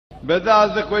Brother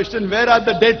asked the question, where are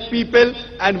the dead people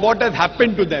and what has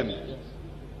happened to them?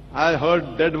 I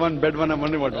heard dead one, bed one, I'm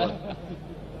wondering what was.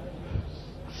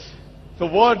 So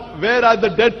where are the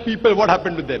dead people, what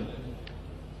happened to them?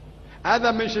 As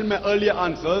I mentioned in my earlier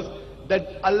answers,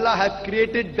 that Allah has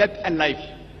created death and life.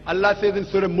 Allah says in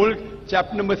Surah Mulk,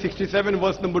 chapter number 67,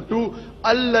 verse number 2,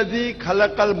 Allazi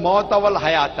khalaqal mauta wal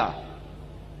hayata.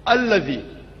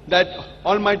 Allazi, that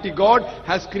Almighty God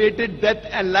has created death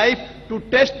and life to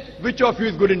test which of you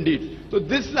is good indeed. So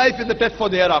this life is the test for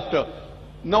the hereafter.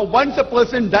 Now once a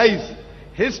person dies,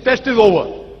 his test is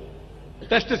over.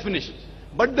 Test is finished.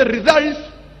 But the results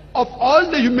of all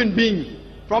the human beings,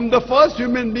 from the first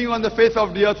human being on the face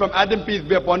of the earth, from Adam, peace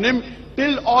be upon him,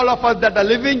 till all of us that are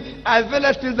living, as well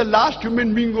as till the last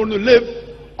human being going to live,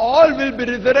 all will be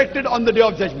resurrected on the day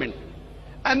of judgment.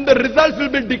 And the results will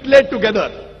be declared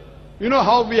together. You know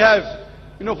how we have,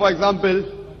 for example,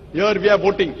 here we have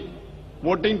voting.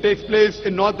 Voting takes place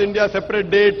in North India, separate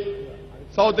date,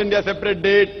 South India, separate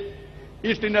date,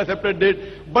 East India, separate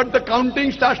date. But the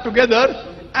counting starts together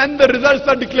and the results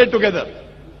are declared together.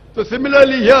 So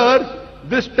similarly here,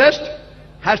 this test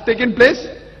has taken place,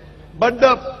 but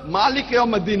the Malik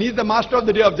Yawmuddin, he is the master of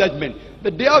the day of judgment.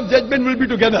 The day of judgment will be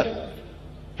together.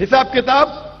 Hisab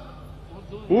Kitab,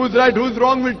 who's right, who's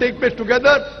wrong will take place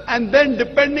together, and then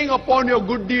depending upon your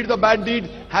good deeds or bad deeds,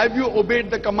 have you obeyed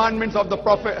the commandments of the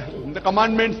Prophet, the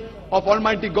commandments of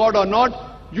Almighty God or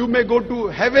not, you may go to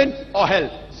heaven or hell.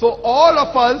 So all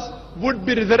of us would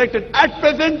be resurrected. At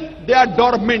present, they are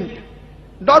dormant.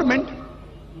 Dormant,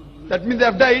 that means they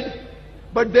have died,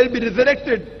 but they'll be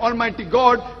resurrected. Almighty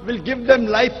God will give them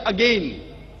life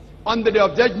again on the day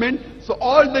of judgment. So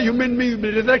all the human beings will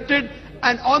be resurrected,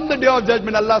 and on the day of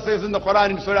judgment, Allah says in the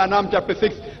Quran in Surah Anam chapter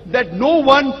 6, that no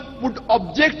one would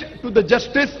object to the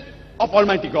justice of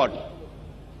Almighty God.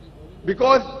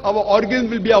 Because our organs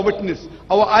will be our witness,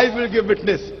 our eyes will give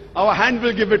witness, our hands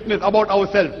will give witness about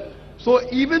ourselves. So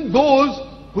even those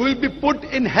who will be put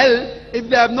in hell, if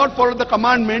they have not followed the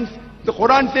commandments, the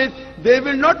Quran says, they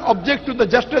will not object to the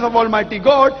justice of Almighty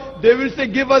God. They will say,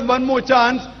 give us one more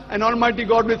chance, and Almighty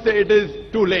God will say, it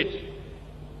is too late.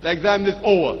 The exam is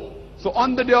over. So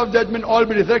on the day of judgment, all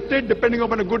be resurrected, depending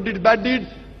upon a good deed, bad deed,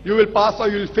 you will pass or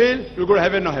you will fail, you will go to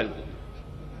heaven or hell.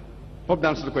 Hope that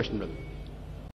answers the question, brother.